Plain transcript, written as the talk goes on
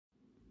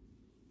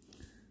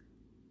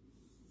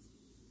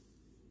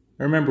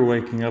I remember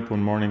waking up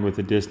one morning with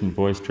a distant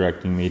voice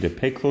directing me to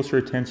pay closer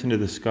attention to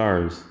the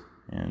scars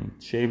and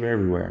shave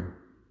everywhere.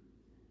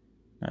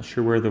 Not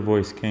sure where the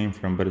voice came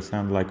from, but it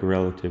sounded like a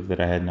relative that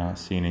I had not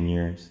seen in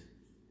years.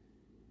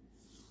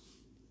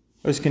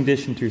 I was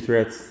conditioned through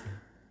threats,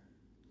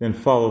 then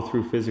followed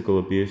through physical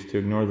abuse to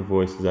ignore the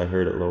voices I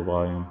heard at low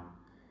volume.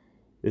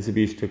 This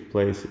abuse took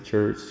place at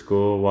church,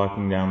 school,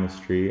 walking down the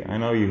street. I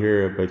know you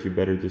hear it, but you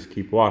better just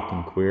keep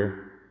walking,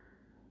 queer.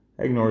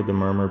 I ignored the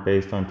murmur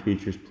based on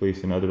teachers,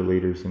 police, and other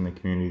leaders in the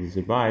community's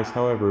advice.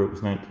 However, it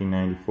was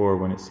 1994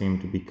 when it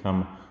seemed to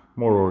become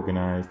more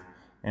organized,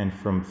 and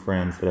from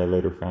friends that I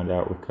later found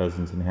out were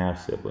cousins and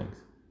half-siblings.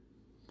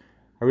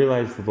 I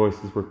realized the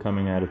voices were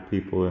coming out of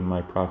people in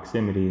my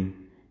proximity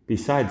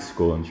besides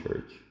school and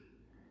church.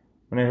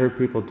 When I heard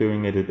people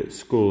doing it at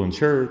school and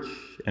church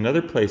and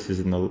other places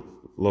in the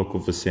local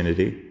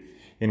vicinity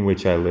in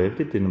which I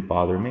lived, it didn't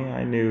bother me.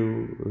 I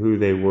knew who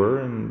they were,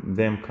 and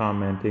them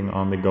commenting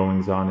on the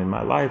goings-on in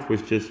my life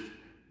was just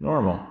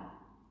normal.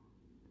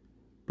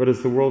 But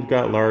as the world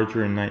got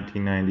larger in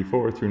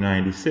 1994 through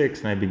 96,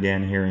 and I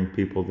began hearing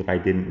people that I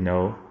didn't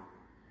know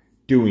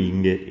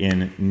doing it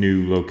in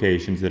new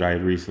locations that I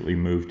had recently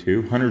moved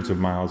to, hundreds of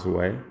miles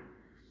away,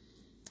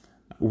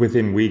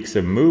 within weeks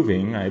of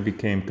moving, I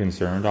became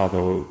concerned,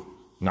 although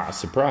not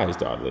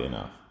surprised, oddly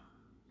enough.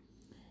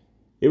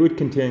 It would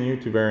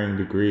continue to varying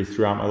degrees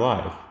throughout my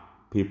life.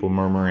 People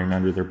murmuring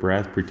under their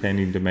breath,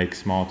 pretending to make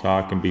small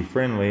talk and be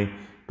friendly,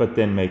 but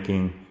then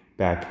making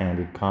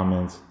backhanded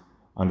comments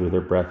under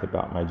their breath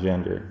about my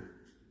gender.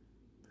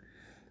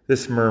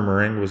 This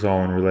murmuring was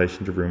all in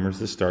relation to rumors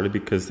that started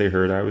because they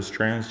heard I was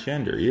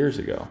transgender years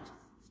ago.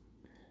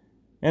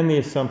 And the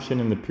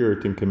assumption in the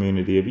Puritan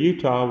community of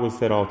Utah was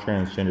that all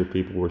transgender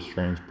people were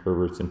strange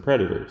perverts and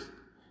predators.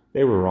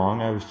 They were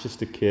wrong. I was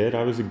just a kid.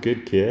 I was a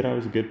good kid. I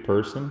was a good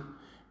person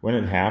when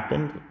it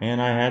happened,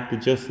 and I had to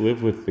just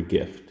live with the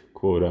gift,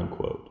 quote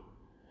unquote.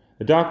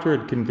 A doctor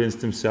had convinced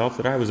himself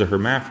that I was a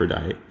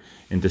hermaphrodite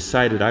and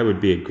decided I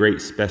would be a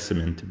great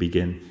specimen to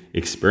begin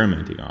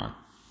experimenting on.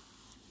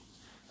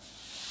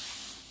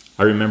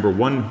 I remember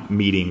one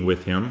meeting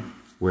with him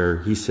where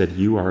he said,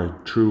 "You are a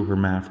true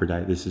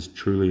hermaphrodite. This is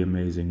truly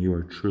amazing. You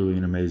are truly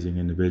an amazing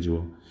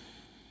individual."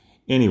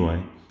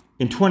 Anyway,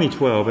 in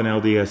 2012, an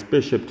LDS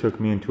bishop took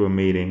me into a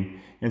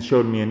meeting and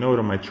showed me a note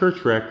on my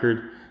church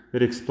record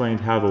that explained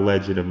how the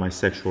legend of my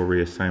sexual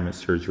reassignment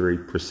surgery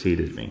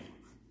preceded me.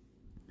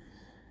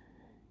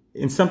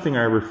 In something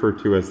I refer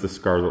to as the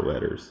Scarlet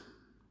Letters.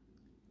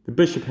 The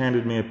bishop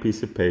handed me a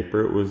piece of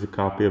paper. It was a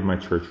copy of my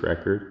church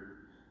record,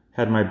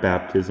 had my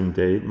baptism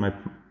date, my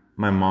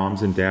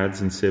mom's and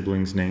dad's and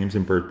siblings' names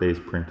and birthdays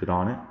printed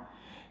on it,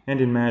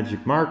 and in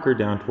magic marker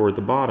down toward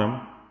the bottom,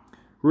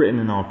 written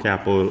in all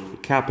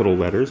capital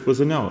letters, was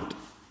a note.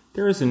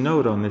 There is a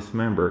note on this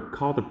member.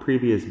 Call the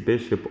previous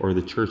bishop or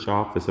the church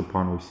office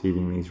upon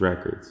receiving these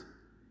records.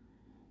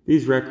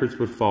 These records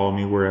would follow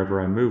me wherever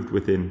I moved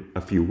within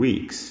a few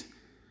weeks.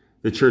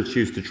 The church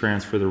used to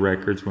transfer the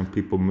records when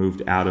people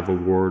moved out of a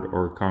ward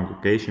or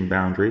congregation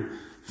boundary,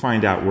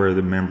 find out where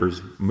the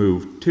members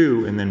moved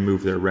to, and then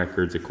move their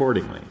records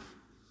accordingly.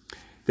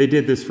 They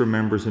did this for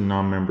members and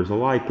non-members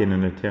alike in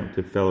an attempt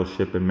to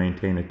fellowship and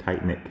maintain a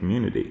tight-knit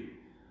community.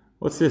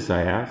 "What's this?"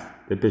 I asked.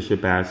 The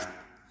bishop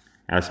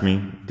asked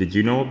me, "Did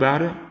you know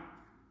about it?"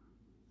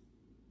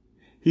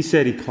 He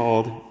said he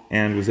called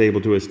and was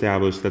able to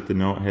establish that the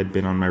note had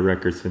been on my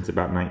record since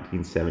about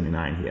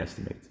 1979, he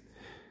estimates.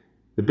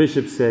 The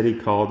bishop said he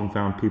called and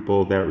found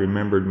people that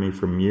remembered me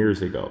from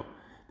years ago.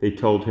 They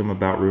told him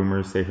about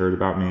rumors they heard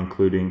about me,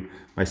 including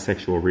my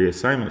sexual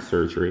reassignment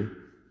surgery.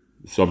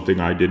 Something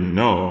I didn't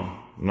know.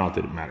 Not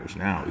that it matters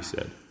now, he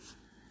said.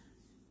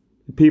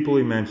 The people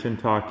he mentioned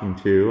talking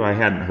to, I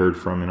hadn't heard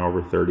from in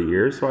over 30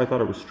 years, so I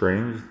thought it was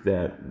strange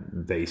that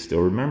they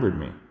still remembered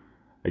me.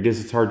 I guess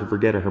it's hard to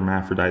forget a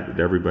hermaphrodite that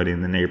everybody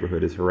in the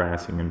neighborhood is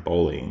harassing and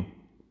bullying.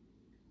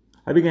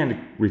 I began to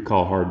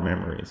recall hard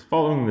memories.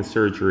 Following the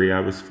surgery,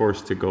 I was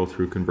forced to go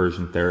through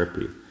conversion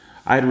therapy.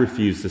 I had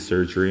refused the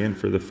surgery, and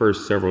for the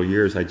first several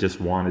years, I just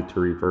wanted to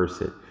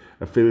reverse it.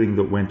 A feeling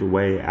that went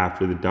away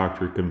after the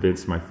doctor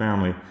convinced my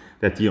family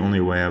that the only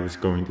way I was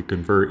going to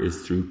convert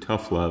is through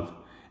tough love.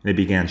 And they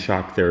began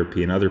shock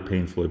therapy and other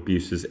painful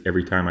abuses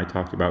every time I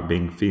talked about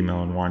being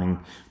female and wanting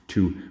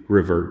to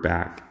revert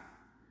back.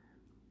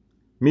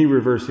 Me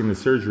reversing the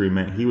surgery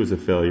meant he was a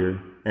failure,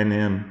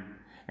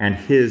 and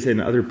his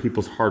and other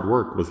people's hard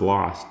work was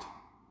lost.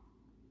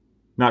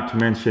 Not to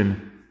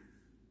mention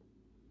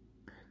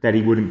that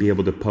he wouldn't be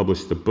able to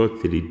publish the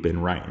book that he'd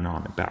been writing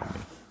on about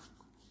me.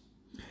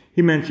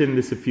 He mentioned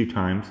this a few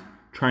times,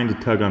 trying to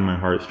tug on my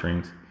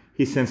heartstrings.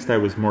 He sensed I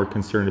was more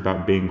concerned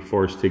about being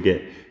forced to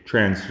get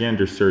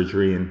transgender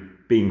surgery and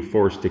being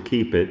forced to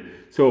keep it,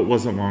 so it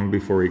wasn't long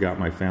before he got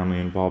my family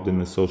involved in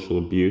the social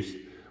abuse,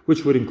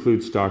 which would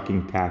include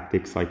stalking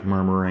tactics like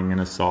murmuring and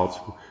assaults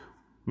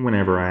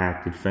whenever I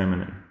acted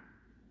feminine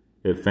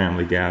at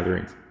family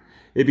gatherings.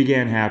 It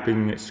began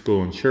happening at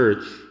school and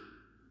church,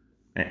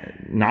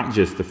 not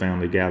just the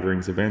family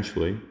gatherings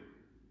eventually.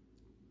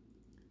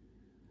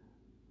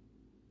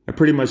 I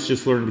pretty much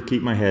just learned to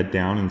keep my head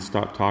down and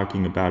stop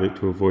talking about it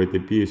to avoid the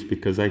abuse,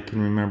 because I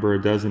can remember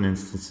a dozen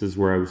instances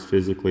where I was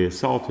physically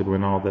assaulted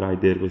when all that I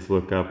did was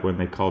look up when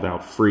they called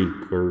out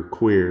freak or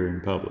queer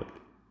in public.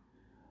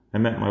 I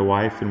met my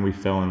wife and we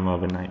fell in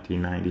love in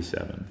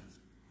 1997.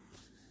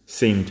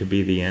 Seemed to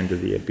be the end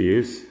of the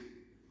abuse.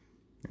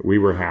 We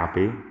were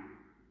happy.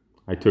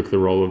 I took the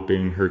role of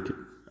being her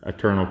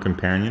eternal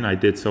companion. I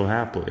did so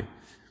happily.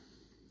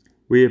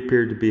 We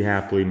appeared to be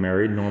happily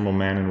married, normal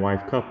man and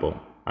wife couple.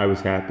 I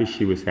was happy,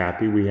 she was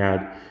happy. We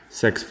had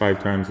sex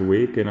 5 times a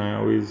week, and I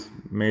always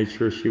made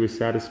sure she was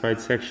satisfied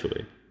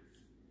sexually.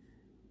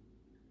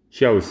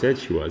 She always said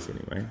she was,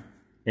 anyway.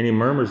 Any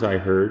murmurs I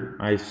heard,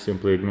 I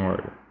simply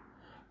ignored.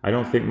 I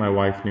don't think my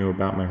wife knew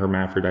about my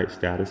hermaphrodite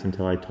status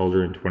until I told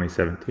her in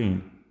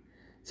 2017.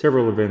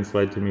 Several events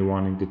led to me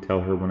wanting to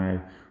tell her when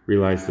I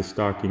realized the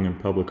stalking and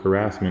public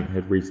harassment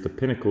had reached the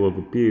pinnacle of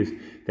abuse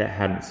that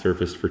hadn't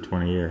surfaced for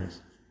 20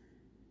 years.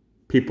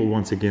 People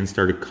once again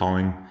started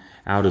calling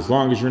out, "As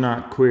long as you're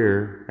not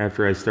queer,"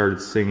 after I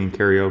started singing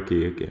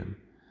karaoke again.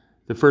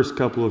 The first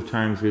couple of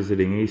times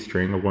visiting E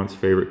String, a once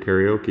favorite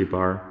karaoke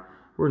bar,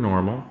 were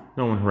normal,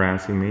 no one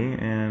harassing me,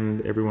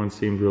 and everyone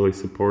seemed really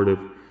supportive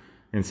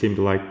and seemed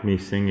to like me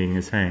singing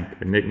as Hank,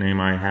 a nickname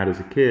I had as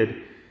a kid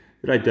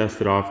that I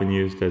dusted off and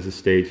used as a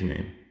stage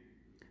name.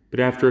 But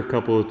after a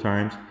couple of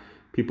times,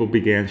 people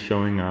began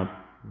showing up.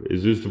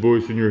 "Is this the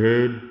voice in your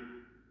head?"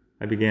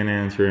 I began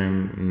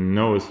answering,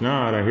 "No, it's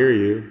not, I hear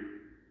you."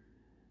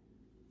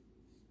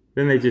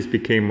 Then they just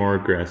became more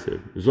aggressive.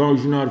 "As long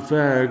as you're not a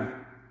fag."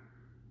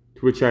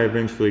 To which I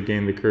eventually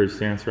gained the courage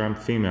to answer, "I'm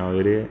female,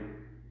 idiot.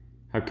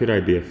 How could I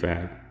be a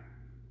fag?"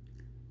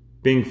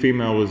 Being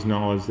female was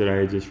knowledge that I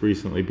had just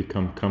recently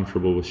become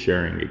comfortable with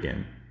sharing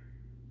again.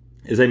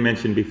 As I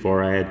mentioned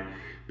before, I had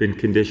been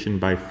conditioned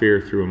by fear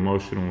through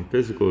emotional and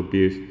physical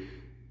abuse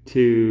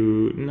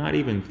to not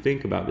even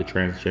think about the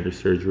transgender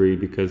surgery,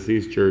 because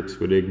these jerks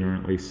would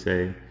ignorantly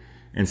say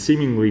and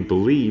seemingly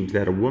believed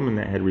that a woman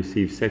that had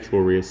received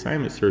sexual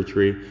reassignment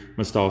surgery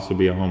must also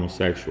be a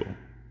homosexual.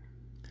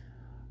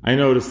 I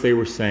noticed they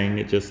were saying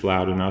it just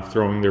loud enough,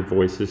 throwing their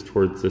voices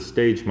towards the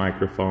stage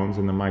microphones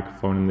and the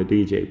microphone in the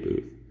DJ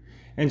booth,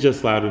 and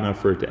just loud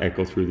enough for it to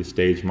echo through the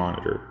stage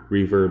monitor,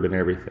 reverb and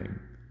everything.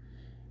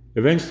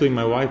 Eventually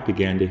my wife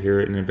began to hear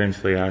it and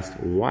eventually asked,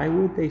 why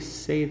would they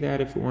say that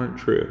if it weren't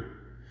true?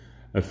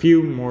 A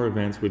few more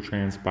events would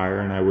transpire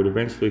and I would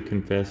eventually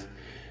confess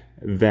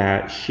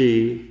that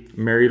she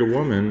married a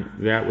woman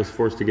that was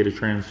forced to get a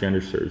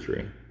transgender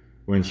surgery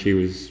when she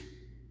was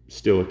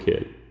still a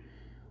kid.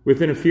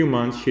 Within a few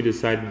months, she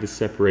decided to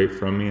separate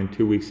from me, and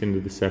 2 weeks into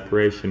the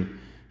separation,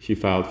 she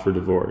filed for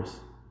divorce.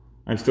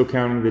 I'm still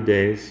counting the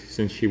days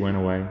since she went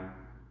away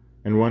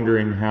and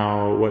wondering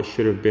how what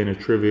should have been a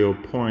trivial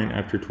point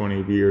after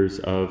 20 years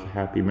of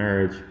happy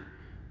marriage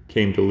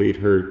came to lead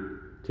her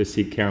to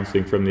seek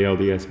counseling from the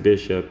LDS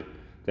bishop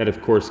that,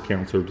 of course,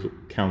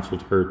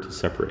 counseled her to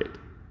separate.